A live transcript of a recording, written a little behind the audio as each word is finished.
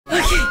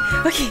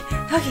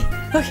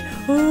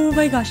Oh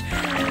my gosh.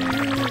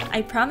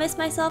 I promised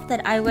myself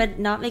that I would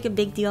not make a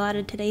big deal out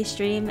of today's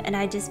stream and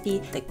I'd just be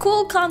the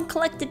cool, calm,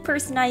 collected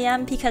person I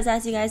am, because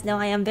as you guys know,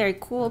 I am very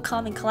cool,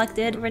 calm, and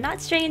collected. We're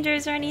not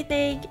strangers or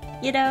anything,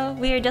 you know,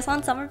 we were just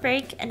on summer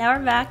break and now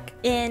we're back.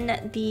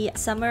 In the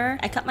summer,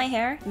 I cut my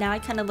hair. Now I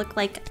kind of look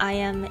like I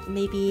am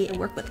maybe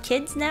work with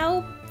kids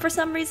now for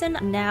some reason.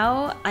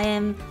 Now I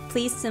am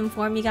pleased to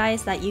inform you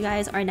guys that you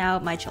guys are now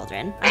my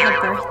children. I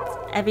have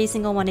birthed every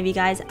single one of you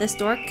guys. The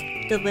stork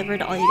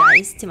delivered all you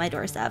guys to my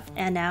doorstep,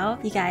 and now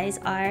you guys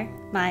are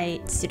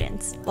my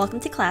students. Welcome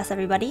to class,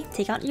 everybody.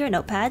 Take out your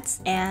notepads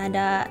and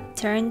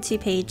turn to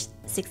page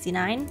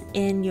 69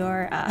 in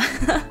your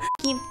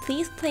Can you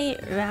please play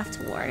Raft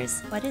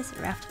Wars? What is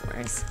Raft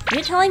Wars?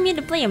 You're telling me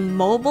to play a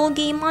mobile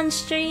game on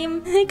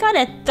stream? I got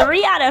a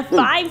 3 out of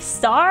 5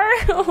 star?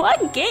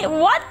 What game?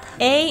 What?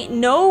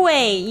 No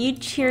way you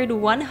cheered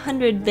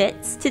 100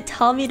 bits to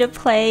tell me to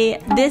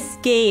play this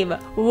game.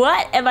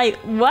 What am I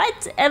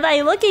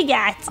looking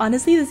at?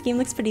 Honestly, this game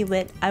looks pretty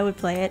lit. I would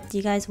play it. Do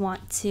you guys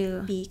want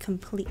to be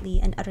completely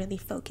and utterly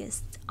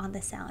focused on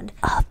the sound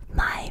of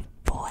my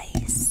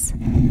voice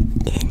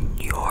in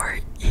your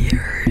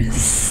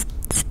ears?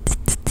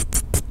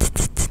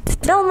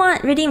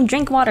 Belmont redeemed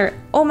drink water.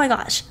 Oh my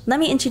gosh. Let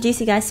me introduce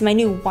you guys to my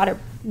new water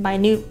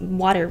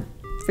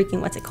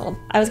freaking, what's it called?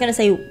 I was gonna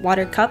say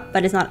water cup,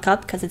 but it's not a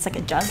cup because it's like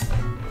a jug.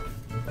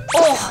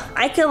 Oh,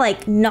 I could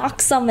like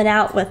knock someone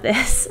out with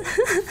this.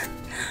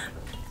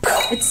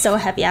 It's so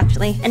heavy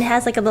actually, and it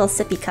has like a little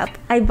sippy cup.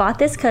 I bought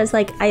this because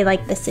like I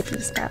like the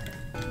sippy stuff.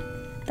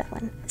 That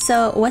one.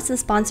 So what's the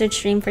sponsored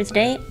stream for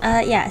today?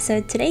 Yeah,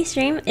 so today's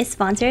stream is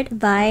sponsored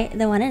by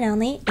the one and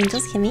only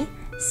Angelskimi.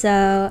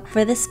 So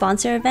for this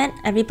sponsor event,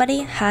 everybody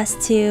has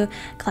to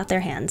clap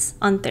their hands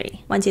on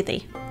 3. 1, 2,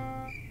 3.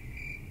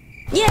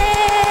 Yay!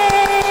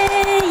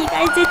 You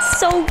guys did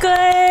so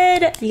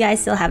good! You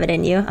guys still have it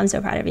in you. I'm so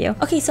proud of you.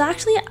 Okay, so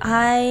actually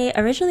I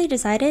originally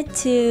decided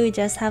to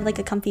just have like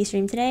a comfy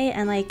stream today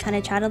and like kind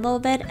of chat a little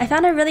bit. I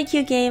found a really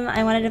cute game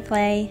I wanted to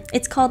play.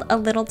 It's called A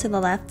Little to the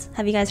Left.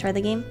 Have you guys heard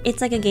the game?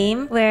 It's like a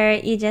game where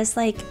you just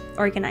like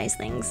organize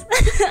things.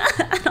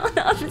 I don't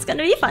know if it's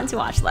gonna be fun to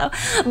watch though,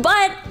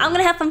 but I'm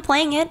gonna have fun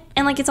playing it,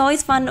 and like it's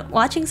always fun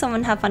watching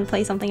someone have fun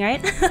play something,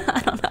 right?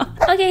 I don't know.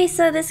 Okay,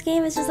 so this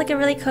game is just like a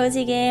really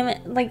cozy game.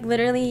 Like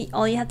literally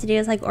all you have to do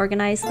is like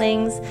organize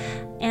things,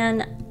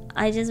 and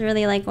I just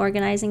really like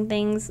organizing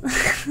things.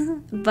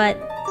 But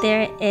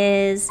there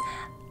is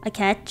a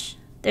catch.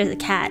 There's a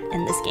cat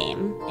in this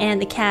game,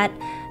 and the cat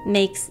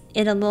makes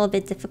it a little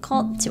bit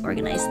difficult to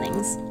organize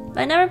things.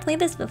 But I never played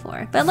this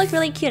before, but it looked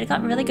really cute. It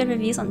got really good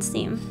reviews on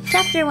Steam.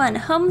 Chapter 1,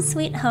 Home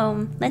Sweet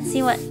Home. Let's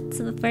see what's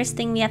the first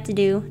thing we have to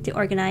do to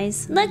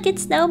organize. Look,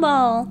 it's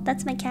Snowball.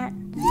 That's my cat.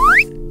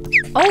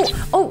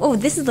 Oh,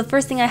 this is the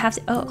first thing I have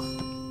to,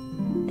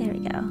 there we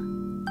go.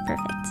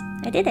 Perfect.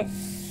 I did it.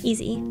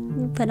 Easy.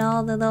 Put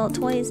all the little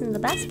toys in the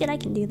basket. I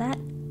can do that.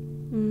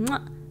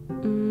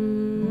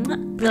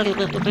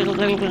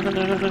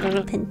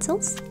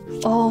 Pencils.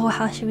 Oh,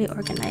 how should we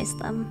organize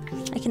them?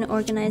 I can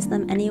organize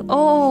them any.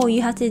 Oh,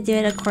 you have to do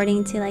it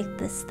according to like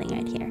this thing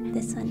right here.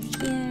 This one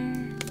here.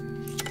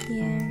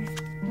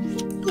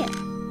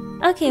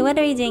 Okay, what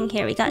are we doing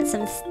here? We got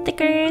some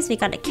stickers. We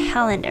got a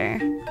calendar.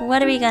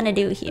 What are we gonna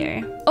do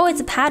here? Oh,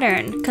 it's a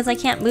pattern because I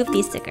can't move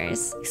these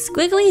stickers.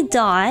 Squiggly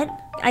dot.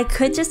 I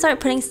could just start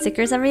putting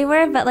stickers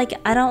everywhere, but like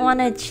I don't want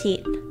to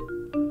cheat.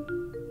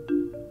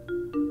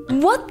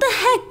 What the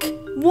heck?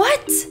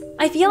 What?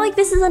 I feel like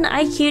this is an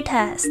IQ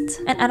test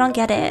and I don't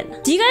get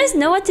it. Do you guys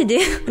know what to do?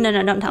 No,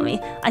 don't tell me.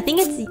 I think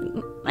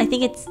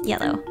it's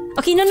yellow.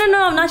 Okay, no,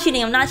 I'm not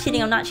cheating. I'm not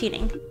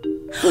cheating.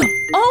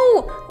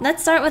 Oh,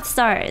 let's start with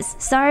stars.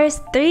 Stars,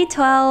 3,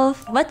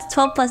 12. What's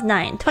 12 plus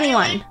 9?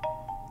 21.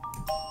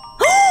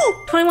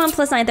 21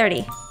 plus 9,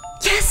 30.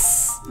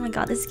 Yes! Oh my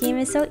god, this game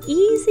is so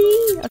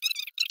easy. Okay.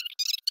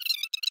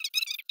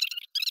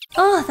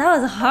 Oh, that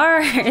was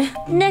hard.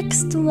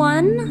 Next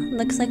one.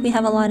 Looks like we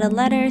have a lot of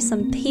letters,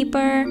 some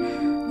paper.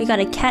 We got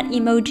a cat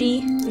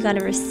emoji. We got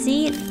a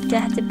receipt. Do I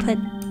have to put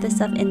this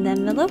stuff in the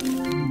envelope?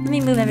 Let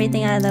me move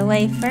everything out of the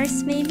way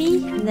first, maybe.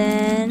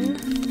 Then...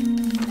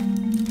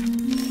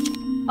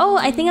 Oh,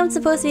 I think I'm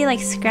supposed to be like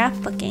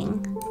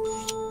scrapbooking.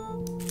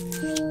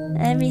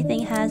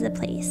 Everything has a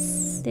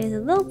place. There's a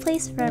little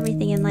place for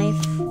everything in life.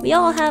 We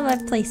all have a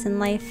place in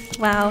life.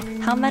 Wow,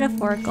 how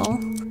metaphorical.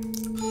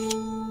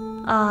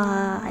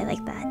 I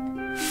like that.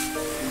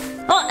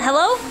 Oh,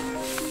 hello?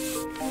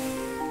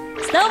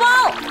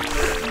 Snowball!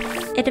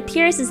 It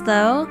appears as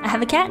though I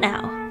have a cat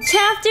now.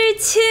 Chapter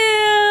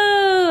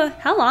 2!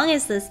 How long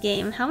is this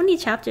game? How many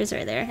chapters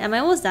are there? Am I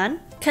almost done?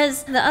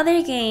 Because the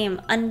other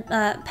game,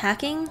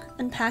 Unpacking,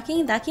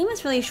 that game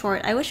was really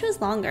short. I wish it was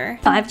longer.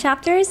 5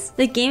 chapters?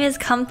 The game is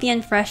comfy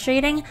and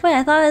frustrating. Wait,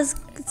 I thought it was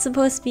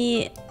supposed to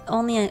be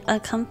only a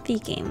comfy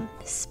game.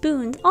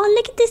 Spoons. Oh,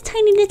 look at this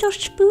tiny little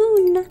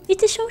spoon.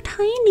 It's so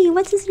tiny.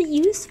 What is it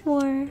used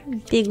for?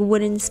 Big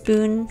wooden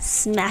spoon.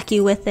 Smack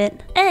you with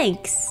it.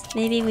 Eggs.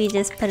 Maybe we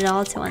just put it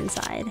all to one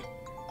side.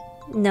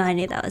 No, I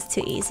knew that was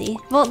too easy.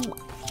 Well,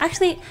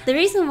 actually, the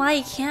reason why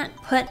you can't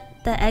put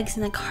the eggs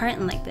in the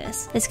carton like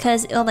this is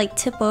because it'll like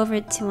tip over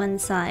to one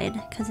side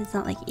because it's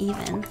not like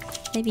even.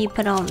 Maybe you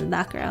put it all in the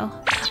back row.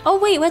 Oh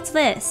wait, what's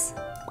this?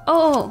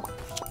 Oh,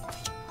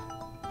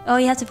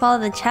 you have to follow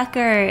the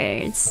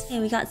checkers. Okay,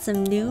 we got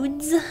some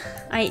nudes.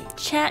 Alright,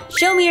 chat,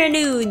 show me your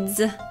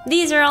nudes.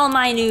 These are all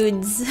my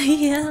nudes.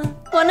 Yeah.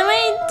 What am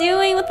I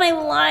doing with my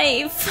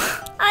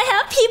life? I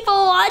have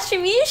people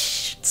watching me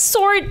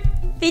sort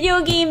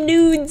video game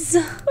nudes.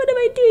 What am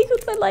I doing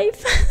with my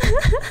life?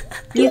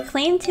 You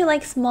claim to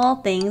like small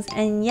things,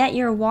 and yet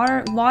your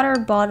water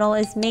bottle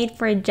is made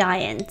for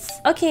giants.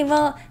 Okay,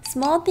 well,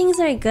 small things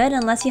are good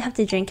unless you have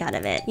to drink out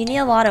of it. You need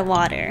a lot of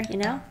water, you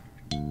know?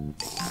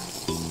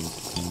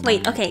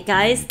 Wait, okay,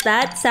 guys,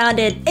 that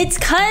sounded... It's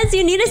cause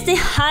you need to stay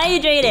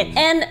hydrated,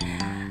 and...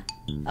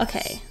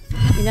 Okay,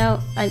 you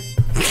know,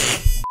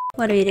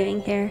 What are we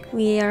doing here?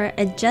 We are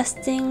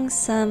adjusting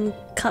some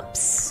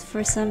cups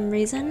for some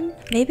reason.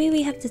 Maybe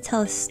we have to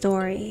tell a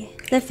story.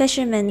 The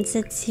fisherman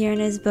sits here in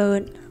his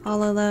boat,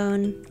 all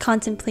alone,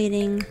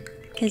 contemplating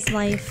his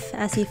life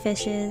as he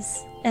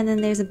fishes. And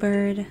then there's a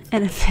bird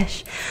and a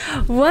fish.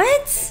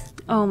 What?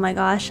 Oh my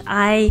gosh,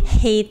 I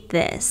hate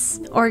this.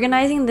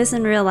 Organizing this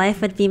in real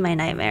life would be my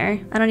nightmare.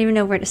 I don't even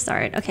know where to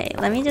start. Okay,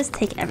 let me just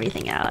take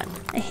everything out.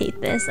 I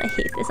hate this, I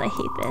hate this, I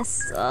hate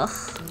this.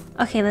 Ugh.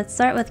 Okay, let's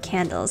start with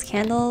candles.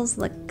 Candles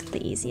look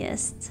the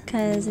easiest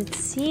because it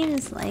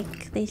seems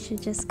like they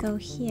should just go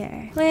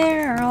here.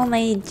 Where are all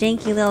my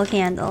janky little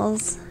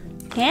candles?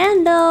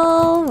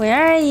 Candle,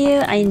 where are you?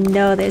 I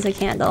know there's a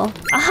candle.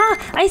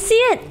 Aha, I see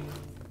it!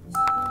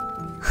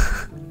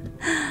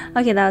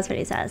 Okay, that was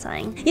pretty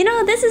satisfying. You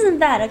know, this isn't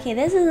bad. Okay,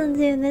 this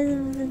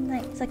isn't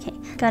nice. Okay,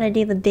 gotta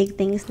do the big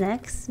things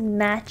next.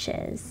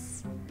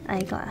 Matches,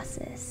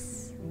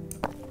 eyeglasses,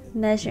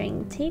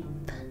 measuring tape.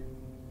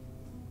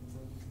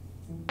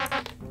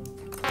 I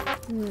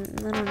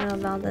don't know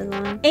about this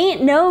one.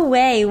 Ain't no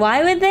way.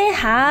 Why would they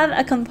have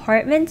a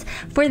compartment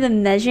for the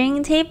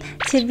measuring tape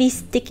to be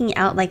sticking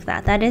out like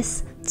that? That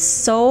is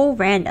so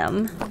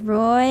random.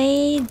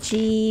 Roy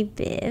G.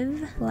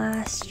 Biv.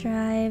 Flash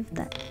drive,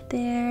 that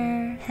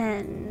there.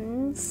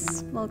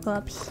 Pens will go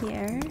up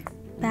here.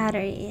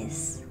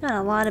 Batteries. Got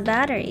a lot of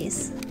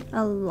batteries.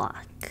 A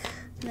lock.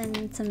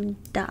 Then some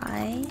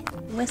dye.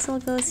 Whistle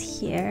goes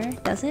here.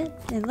 Does it?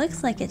 It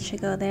looks like it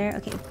should go there.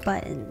 Okay,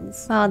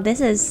 buttons. Wow,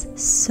 this is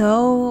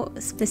so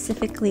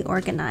specifically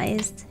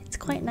organized. It's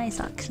quite nice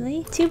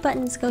actually. 2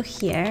 buttons go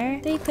here.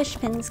 3 push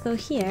pins go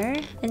here.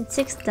 And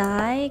 6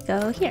 dye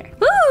go here.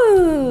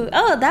 Woo!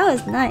 Oh, that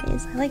was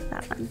nice. I like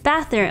that one.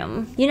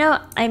 Bathroom. You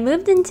know, I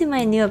moved into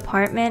my new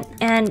apartment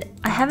and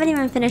I haven't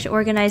even finished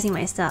organizing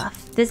my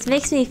stuff. This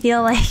makes me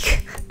feel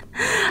like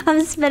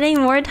I'm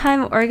spending more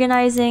time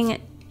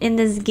organizing in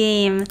this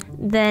game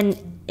than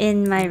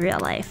in my real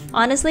life.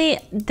 Honestly,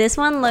 this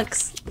one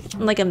looks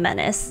like a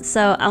menace,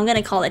 so I'm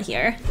gonna call it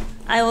here.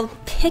 I will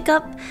pick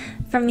up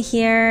from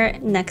here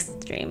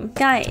next stream.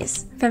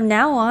 Guys, from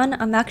now on,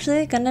 I'm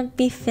actually gonna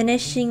be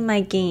finishing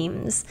my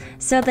games.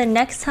 So the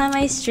next time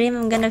I stream,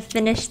 I'm gonna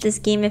finish this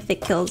game if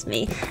it kills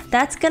me.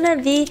 That's gonna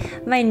be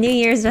my New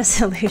Year's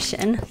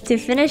resolution, to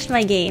finish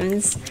my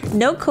games.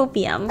 No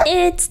copium.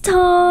 It's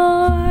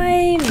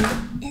time!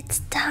 It's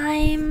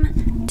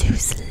time to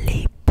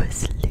sleep.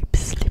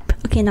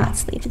 Okay, not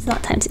sleep. It's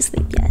not time to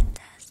sleep yet.